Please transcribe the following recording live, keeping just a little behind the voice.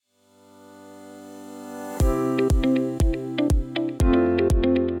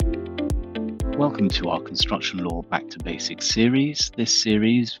Welcome to our Construction Law Back to Basics series. This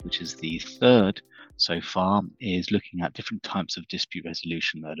series, which is the third so far, is looking at different types of dispute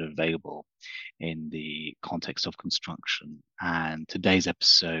resolution that are available in the context of construction. And today's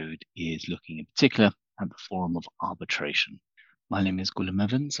episode is looking in particular at the form of arbitration. My name is Gulam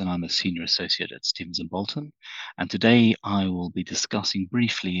Evans, and I'm a Senior Associate at Stevens & Bolton. And today I will be discussing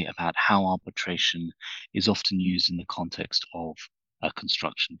briefly about how arbitration is often used in the context of a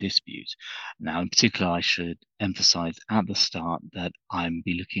construction dispute. Now, in particular, I should emphasize at the start that I'm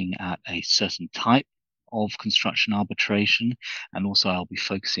be looking at a certain type of construction arbitration, and also I'll be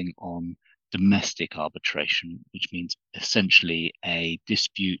focusing on domestic arbitration, which means essentially a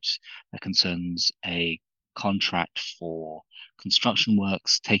dispute that concerns a contract for construction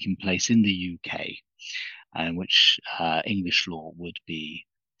works taking place in the UK, and which English law would be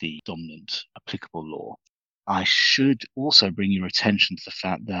the dominant applicable law. I should also bring your attention to the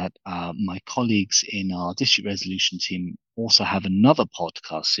fact that my colleagues in our dispute resolution team also have another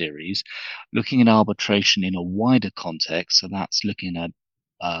podcast series looking at arbitration in a wider context. So that's looking at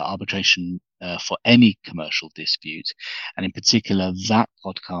arbitration for any commercial dispute. And in particular, that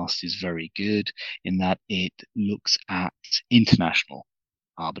podcast is very good in that it looks at international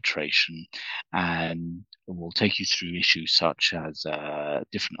arbitration and will take you through issues such as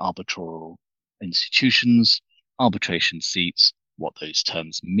different arbitral institutions, arbitration seats, what those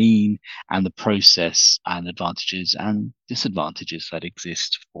terms mean, and the process and advantages and disadvantages that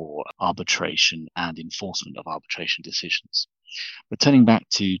exist for arbitration and enforcement of arbitration decisions. Returning back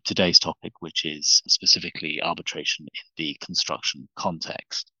to today's topic, which is specifically arbitration in the construction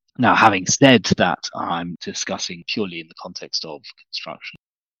context. Now, having said that, I'm discussing purely in the context of construction.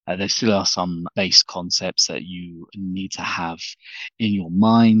 There still are some base concepts that you need to have in your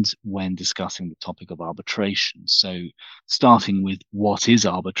mind when discussing the topic of arbitration. So starting with what is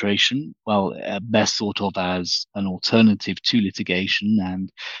arbitration? Well, best thought of as an alternative to litigation and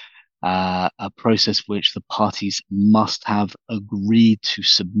a process which the parties must have agreed to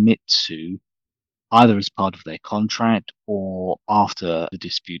submit to either as part of their contract or after the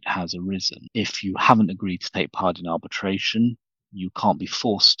dispute has arisen. If you haven't agreed to take part in arbitration, you can't be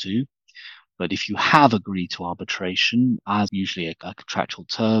forced to. But if you have agreed to arbitration as usually a contractual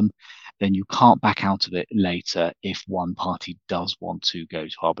term, then you can't back out of it later if one party does want to go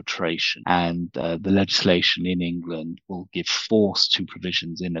to arbitration. And the legislation in England will give force to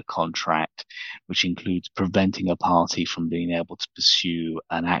provisions in a contract, which includes preventing a party from being able to pursue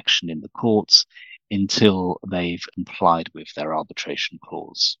an action in the courts until they've complied with their arbitration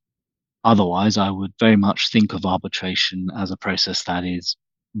clause. Otherwise, I would very much think of arbitration as a process that is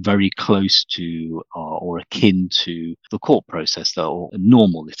very close to or akin to the court process or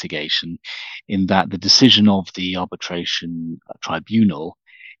normal litigation, in that the decision of the arbitration tribunal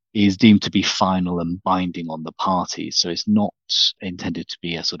is deemed to be final and binding on the parties. So it's not intended to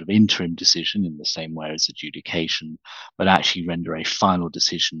be a sort of interim decision in the same way as adjudication, but actually render a final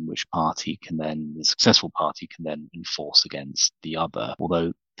decision which the successful party can then enforce against the other.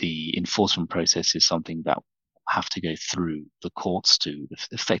 Although the enforcement process is something that have to go through the courts to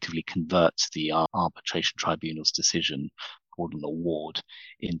effectively convert the arbitration tribunal's decision called an award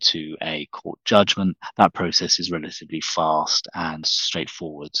into a court judgment. That process is relatively fast and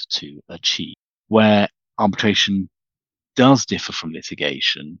straightforward to achieve. Where arbitration does differ from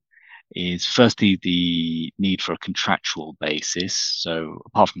litigation is firstly the need for a contractual basis. So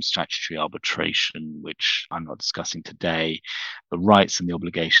apart from statutory arbitration, which I'm not discussing today, the rights and the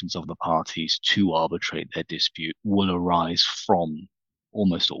obligations of the parties to arbitrate their dispute will arise from,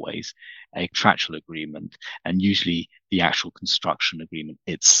 almost always, a contractual agreement, and usually the actual construction agreement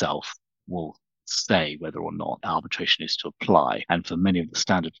itself will say whether or not arbitration is to apply. And for many of the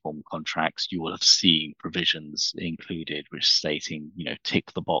standard form contracts, you will have seen provisions included which stating,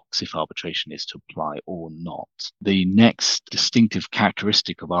 tick the box if arbitration is to apply or not. The next distinctive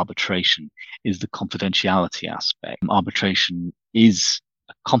characteristic of arbitration is the confidentiality aspect. Arbitration is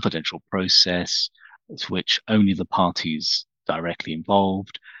a confidential process to which only the parties directly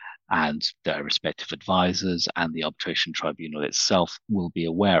involved and their respective advisors and the arbitration tribunal itself will be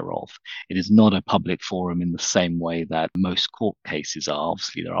aware of. It is not a public forum in the same way that most court cases are.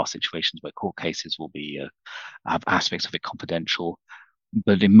 Obviously, there are situations where court cases will be have aspects of it confidential,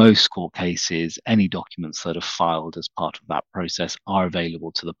 but in most court cases, any documents that are filed as part of that process are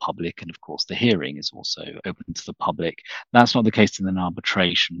available to the public. And of course, the hearing is also open to the public. That's not the case in an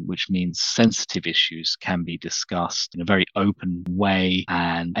arbitration, which means sensitive issues can be discussed in a very open way,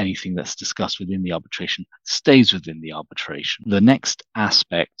 and anything that's discussed within the arbitration stays within the arbitration. The next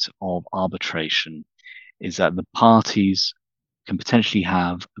aspect of arbitration is that the parties can potentially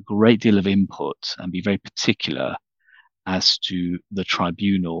have a great deal of input and be very particular as to the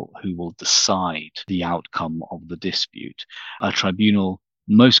tribunal who will decide the outcome of the dispute. A tribunal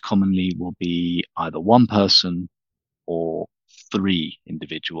most commonly will be either one person or three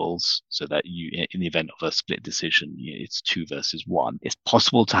individuals, so that in the event of a split decision, it's 2 versus 1. It's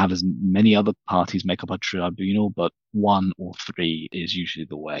possible to have as many other parties make up a tribunal, but one or three is usually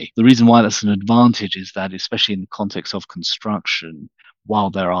the way. The reason why that's an advantage is that, especially in the context of construction, while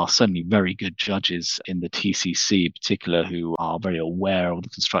there are certainly very good judges in the TCC in particular who are very aware of the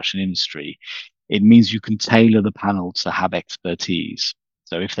construction industry, it means you can tailor the panel to have expertise.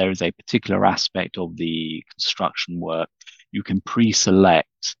 So if there is a particular aspect of the construction work, you can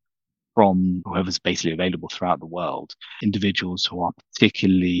pre-select from whoever's basically available throughout the world, individuals who are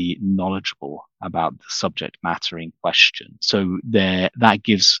particularly knowledgeable about the subject matter in question. So that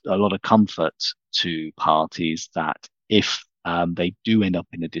gives a lot of comfort to parties that if they do end up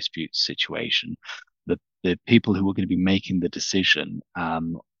in a dispute situation, the people who are going to be making the decision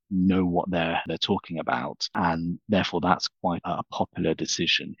know what they're talking about, and therefore that's quite a popular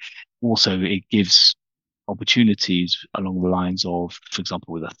decision. Also, it gives opportunities along the lines of, for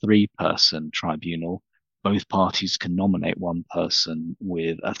example, with a three-person tribunal, both parties can nominate one person,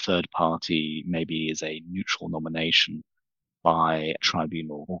 with a third party maybe as a neutral nomination by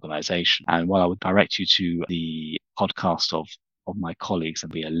tribunal organization. And while I would direct you to the podcast of my colleagues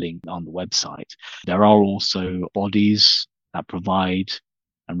and be a link on the website, there are also bodies that provide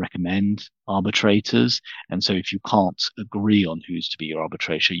and recommend arbitrators. And so if you can't agree on who's to be your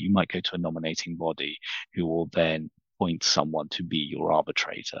arbitrator, you might go to a nominating body who will then appoint someone to be your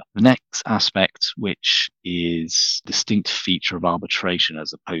arbitrator. The next aspect, which is a distinct feature of arbitration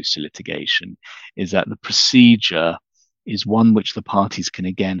as opposed to litigation, is that the procedure is one which the parties can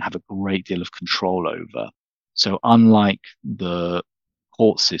again have a great deal of control over. So unlike the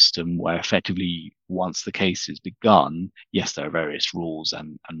court system, where effectively once the case is begun, yes, there are various rules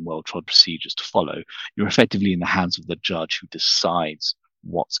and well-trod procedures to follow. You're effectively in the hands of the judge who decides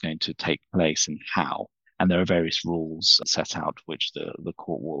what's going to take place and how. And there are various rules set out which the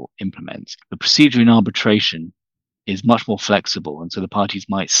court will implement. The procedure in arbitration is much more flexible. And so the parties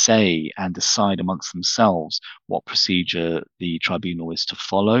might say and decide amongst themselves what procedure the tribunal is to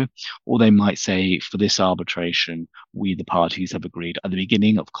follow. Or they might say, for this arbitration, we, the parties, have agreed at the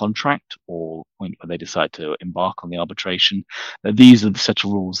beginning of contract or point where they decide to embark on the arbitration, that these are the set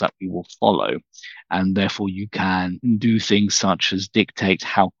of rules that we will follow. And therefore you can do things such as dictate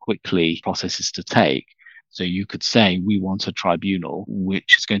how quickly process is to take. So you could say, we want a tribunal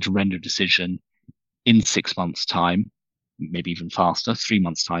which is going to render a decision in 6 months' time, maybe even faster, 3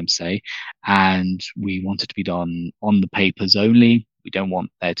 months' time, say, and we want it to be done on the papers only. We don't want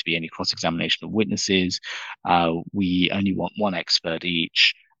there to be any cross-examination of witnesses. We only want one expert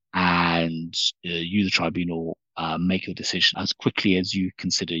each, and you, the tribunal, make your decision as quickly as you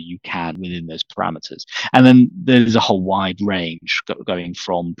consider you can within those parameters. And then there's a whole wide range going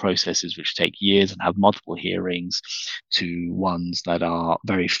from processes which take years and have multiple hearings to ones that are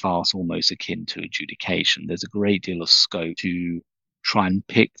very fast, almost akin to adjudication. There's a great deal of scope to try and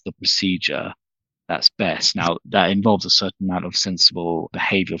pick the procedure that's best. Now, that involves a certain amount of sensible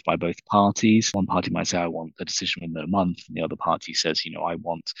behavior by both parties. One party might say, I want a decision within a month, and the other party says, I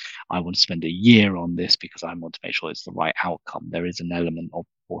want to spend a year on this because I want to make sure it's the right outcome. There is an element of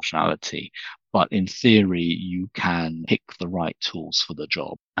proportionality, but in theory, you can pick the right tools for the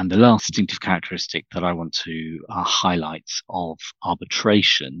job. And the last distinctive characteristic that I want to highlight of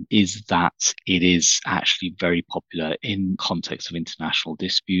arbitration is that it is actually very popular in context of international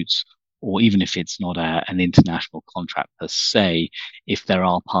disputes, or even if it's not an international contract per se, if there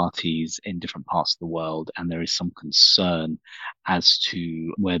are parties in different parts of the world and there is some concern as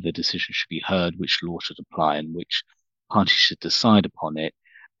to where the decision should be heard, which law should apply, and which party should decide upon it,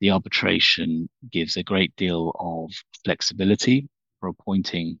 the arbitration gives a great deal of flexibility for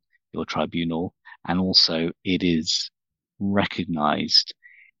appointing your tribunal, and also it is recognized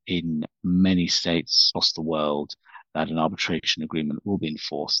in many states across the world that an arbitration agreement will be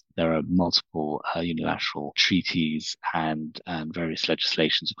enforced. There are multiple unilateral treaties and various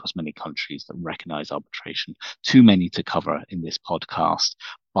legislations across many countries that recognize arbitration. Too many to cover in this podcast,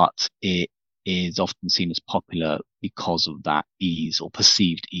 but it is often seen as popular because of that ease or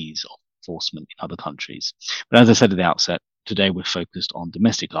perceived ease of enforcement in other countries. But as I said at the outset, today we're focused on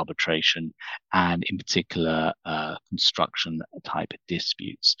domestic arbitration and in particular construction type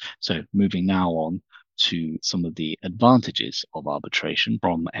disputes. So moving now on, to some of the advantages of arbitration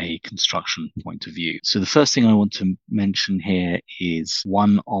from a construction point of view. So the first thing I want to mention here is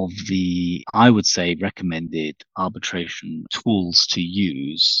one of the, I would say, recommended arbitration tools to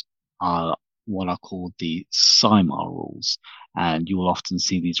use are what are called the SIMAR rules. And you will often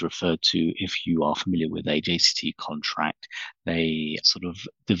see these referred to if you are familiar with a JCT contract. They sort of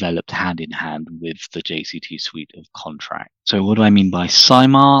developed hand in hand with the JCT suite of contracts. So what do I mean by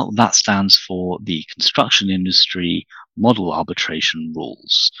SIMAR? That stands for the Construction Industry Model Arbitration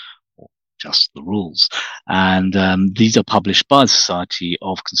Rules, or just the rules. And these are published by the Society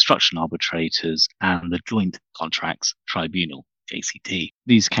of Construction Arbitrators and the Joint Contracts Tribunal. JCT.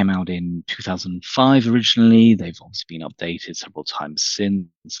 These came out in 2005 originally. They've obviously been updated several times since,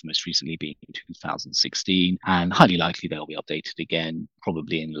 most recently being in 2016, and highly likely they'll be updated again,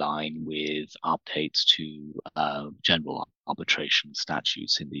 probably in line with updates to general arbitration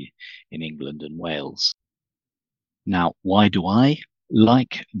statutes in England and Wales. Now, why do I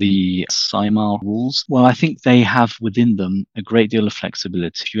like the SIMAR rules? Well, I think they have within them a great deal of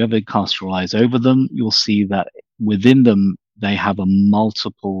flexibility. If you ever cast your eyes over them, you'll see that within them they have a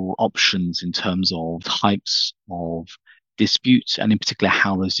multiple options in terms of types of disputes, and in particular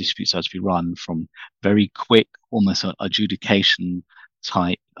how those disputes are to be run, from very quick, almost adjudication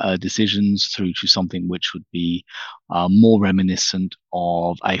type decisions through to something which would be more reminiscent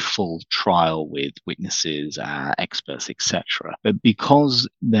of a full trial with witnesses, experts, etc. But because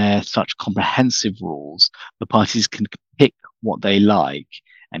they're such comprehensive rules, the parties can pick what they like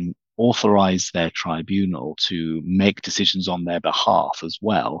and authorize their tribunal to make decisions on their behalf as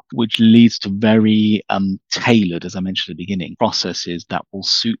well, which leads to very tailored, as I mentioned at the beginning, processes that will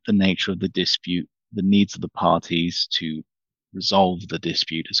suit the nature of the dispute, the needs of the parties to resolve the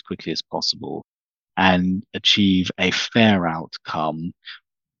dispute as quickly as possible and achieve a fair outcome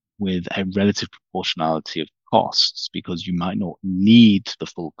with a relative proportionality of costs, because you might not need the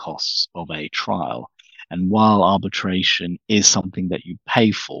full costs of a trial. And while arbitration is something that you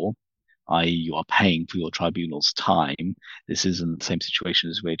pay for, i.e., you are paying for your tribunal's time, this isn't the same situation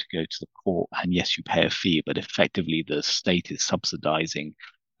as where to go to the court and yes, you pay a fee, but effectively the state is subsidizing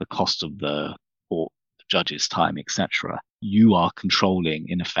the cost of the court, the judge's time, etc. You are controlling,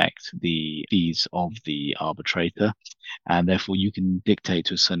 in effect, the fees of the arbitrator, and therefore you can dictate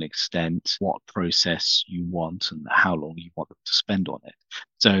to a certain extent what process you want and how long you want them to spend on it.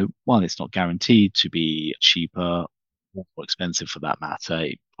 So while it's not guaranteed to be cheaper or more expensive for that matter,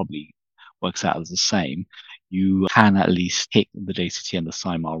 it probably works out as the same. You can at least pick the JCT and the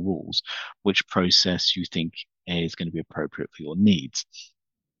SIMAR rules, which process you think is going to be appropriate for your needs.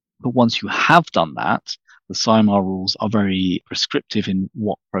 But once you have done that, the SIMAR rules are very prescriptive in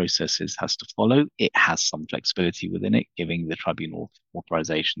what processes has to follow. It has some flexibility within it, giving the tribunal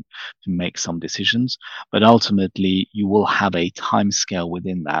authorization to make some decisions. But ultimately, you will have a timescale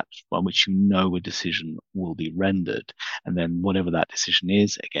within that by which you know a decision will be rendered. And then whatever that decision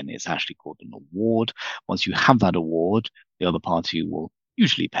is, again, it's actually called an award. Once you have that award, the other party will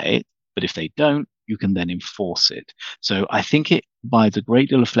usually pay it. But if they don't, you can then enforce it. So I think it provides a great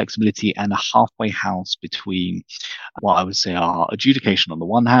deal of flexibility and a halfway house between what I would say are adjudication on the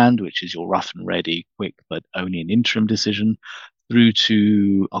one hand, which is your rough and ready, quick, but only an interim decision, through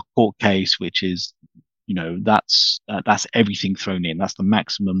to a court case, which is, that's everything thrown in. That's the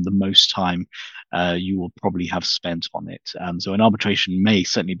maximum, the most time you will probably have spent on it. So an arbitration may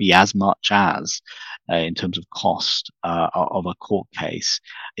certainly be as much as, in terms of cost of a court case,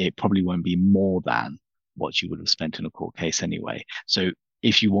 it probably won't be more than what you would have spent in a court case anyway. So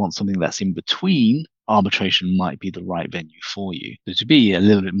if you want something that's in between, arbitration might be the right venue for you. So to be a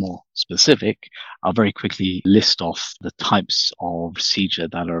little bit more specific, I'll very quickly list off the types of procedure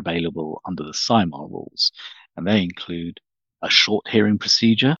that are available under the SIMAR rules. And they include a short hearing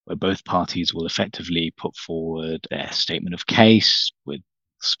procedure, where both parties will effectively put forward their statement of case with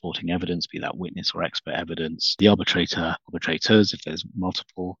supporting evidence, be that witness or expert evidence. The arbitrators, if there's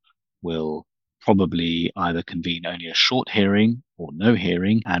multiple, will probably either convene only a short hearing or no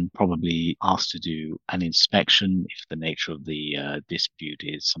hearing, and probably asked to do an inspection if the nature of the dispute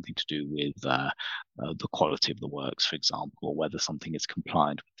is something to do with the quality of the works, for example, or whether something is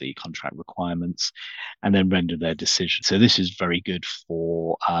compliant with the contract requirements, and then render their decision. So this is very good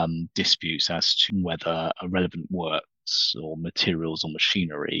for disputes as to whether a relevant works or materials or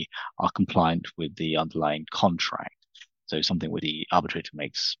machinery are compliant with the underlying contract. So something where the arbitrator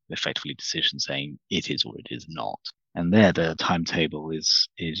makes effectively decision saying it is or it is not. And there the timetable is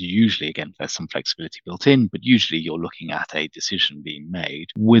usually, again, there's some flexibility built in, but usually you're looking at a decision being made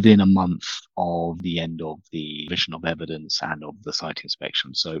within a month of the end of the provision of evidence and of the site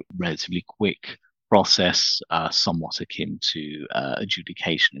inspection. So relatively quick process somewhat akin to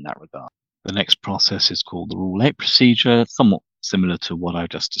adjudication in that regard. The next process is called the Rule 8 procedure, somewhat similar to what I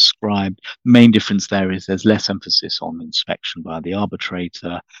just described. The main difference there is there's less emphasis on inspection by the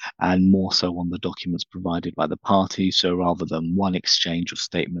arbitrator and more so on the documents provided by the parties. So rather than one exchange of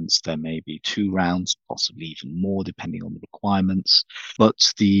statements, there may be two rounds, possibly even more, depending on the requirements.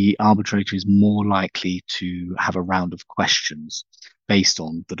 But the arbitrator is more likely to have a round of questions based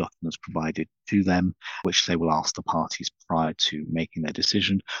on the documents provided to them, which they will ask the parties prior to making their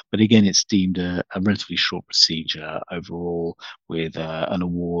decision. But again, it's deemed a relatively short procedure overall, with an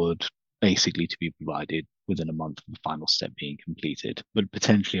award basically to be provided within a month of the final step being completed, but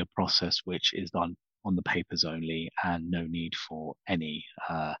potentially a process which is done on the papers only and no need for any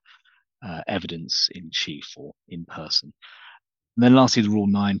evidence in chief or in person. And then lastly, the Rule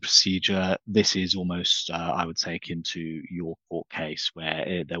 9 procedure. This is almost, I would say, akin to your court case,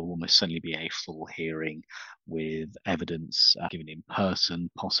 where there will almost certainly be a full hearing with evidence given in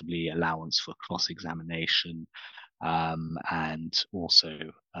person, possibly allowance for cross-examination, and also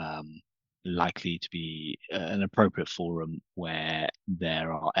likely to be an appropriate forum where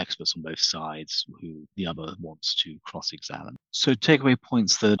there are experts on both sides who the other wants to cross-examine. So takeaway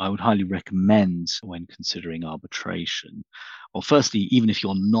points that I would highly recommend when considering arbitration. Well, firstly, even if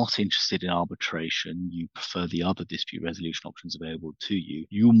you're not interested in arbitration, you prefer the other dispute resolution options available to you,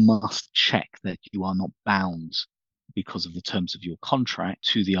 you must check that you are not bound because of the terms of your contract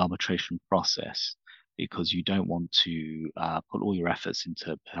to the arbitration process, because you don't want to put all your efforts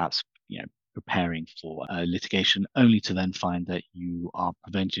into perhaps preparing for litigation, only to then find that you are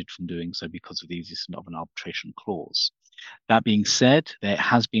prevented from doing so because of the existence of an arbitration clause. That being said, there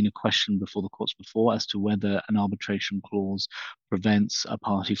has been a question before the courts before as to whether an arbitration clause prevents a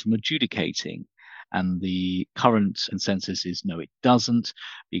party from adjudicating. And the current consensus is no, it doesn't,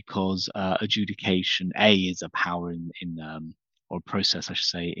 because adjudication, A, is a power or a process, I should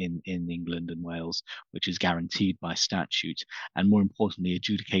say, in England and Wales, which is guaranteed by statute. And more importantly,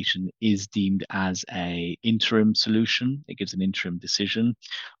 adjudication is deemed as an interim solution. It gives an interim decision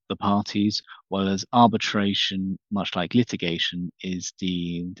the parties, whereas arbitration, much like litigation, is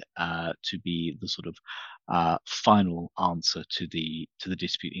deemed to be the sort of final answer to the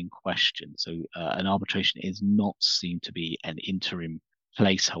dispute in question. So an arbitration is not seen to be an interim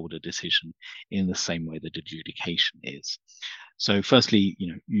placeholder decision in the same way that adjudication is. So firstly,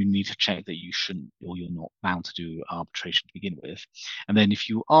 you need to check that you shouldn't, or you're not bound to do arbitration to begin with. And then if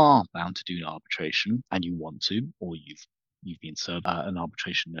you are bound to do an arbitration and you want to, or you've been served an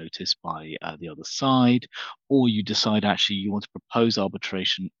arbitration notice by the other side, or you decide actually you want to propose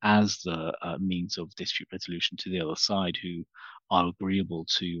arbitration as the means of dispute resolution to the other side who are agreeable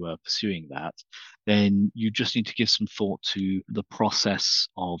to pursuing that, then you just need to give some thought to the process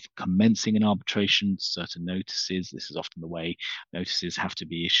of commencing an arbitration, certain notices. This is often the way notices have to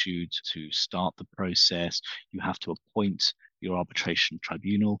be issued to start the process. You have to appoint your arbitration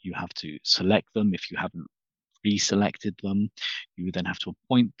tribunal. You have to select them if you haven't pre-selected them. You then have to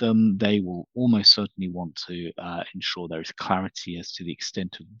appoint them. They will almost certainly want to ensure there is clarity as to the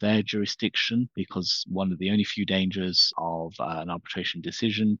extent of their jurisdiction, because one of the only few dangers of an arbitration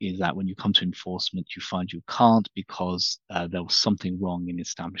decision is that when you come to enforcement, you find you can't because there was something wrong in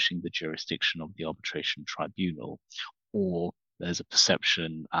establishing the jurisdiction of the arbitration tribunal, or there's a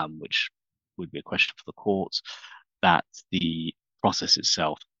perception, which would be a question for the courts, that the process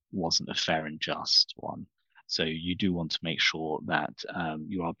itself wasn't a fair and just one. So you do want to make sure that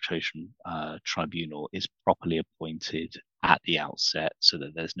your arbitration tribunal is properly appointed at the outset, so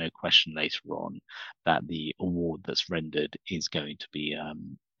that there's no question later on that the award that's rendered is going to be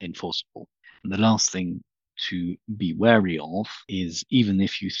enforceable. And the last thing to be wary of is, even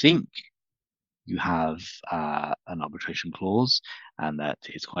if you think you have an arbitration clause and that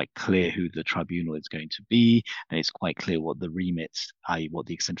it's quite clear who the tribunal is going to be, and it's quite clear what the remits, i.e. what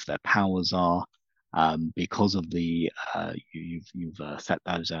the extent of their powers are, because of the you've set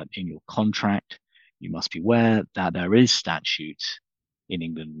those out in your contract, you must be aware that there is statute in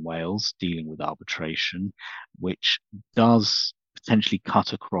England and Wales dealing with arbitration, which does potentially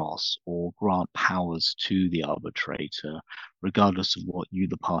cut across or grant powers to the arbitrator, regardless of what you,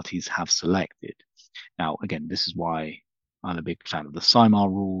 the parties, have selected. Now, again, this is why I'm a big fan of the CIMAR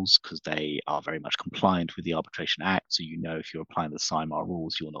rules, because they are very much compliant with the Arbitration Act. So if you're applying the CIMAR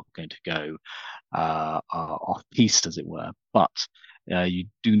rules, you're not going to go off piste, as it were. But you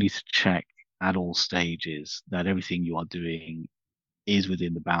do need to check at all stages that everything you are doing is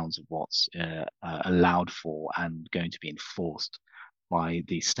within the bounds of what's allowed for and going to be enforced by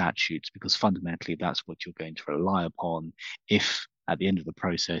the statutes, because fundamentally that's what you're going to rely upon if At the end of the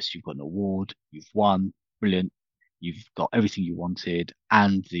process, you've got an award, you've won, brilliant. You've got everything you wanted,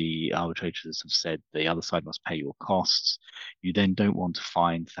 and the arbitrators have said the other side must pay your costs. You then don't want to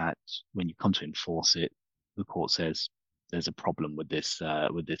find that when you come to enforce it, the court says there's a problem with this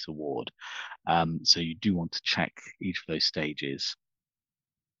award. So you do want to check each of those stages.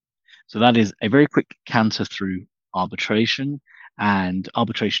 So that is a very quick canter through arbitration, and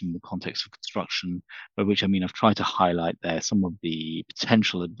arbitration in the context of construction, by which I mean I've tried to highlight there some of the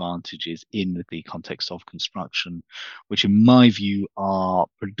potential advantages in the context of construction, which in my view are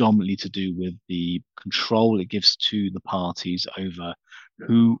predominantly to do with the control it gives to the parties over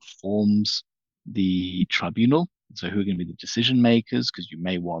who forms the tribunal. So who are going to be the decision makers? Because you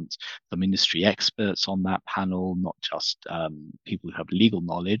may want some industry experts on that panel, not just people who have legal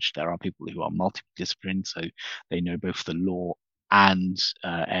knowledge. There are people who are multidisciplinary, so they know both the law and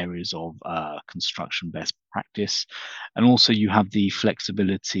areas of construction best practice. And also you have the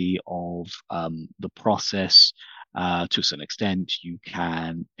flexibility of the process. To a certain extent, you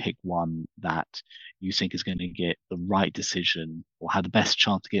can pick one that you think is going to get the right decision or have the best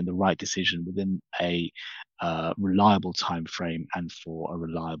chance to get the right decision within a reliable time frame and for a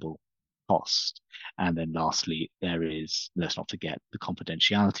reliable cost. And then lastly, there is, let's not forget, the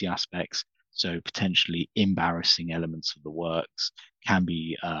confidentiality aspects. So potentially embarrassing elements of the works can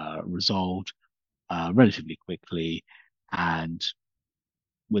be resolved relatively quickly and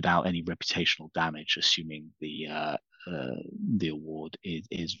without any reputational damage, assuming the award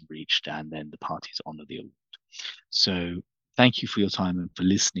is reached and then the parties honour the award. So thank you for your time and for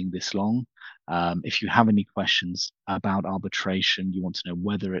listening this long. If you have any questions about arbitration, you want to know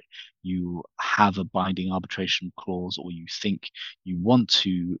whether you have a binding arbitration clause or you think you want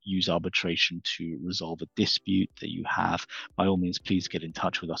to use arbitration to resolve a dispute that you have, by all means, please get in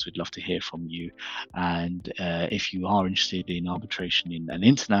touch with us. We'd love to hear from you. And if you are interested in arbitration in an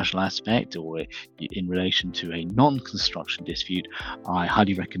international aspect or in relation to a non-construction dispute, I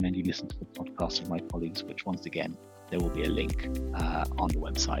highly recommend you listen to the podcast of my colleagues, which once again, there will be a link on the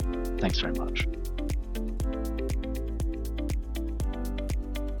website. Thanks very much.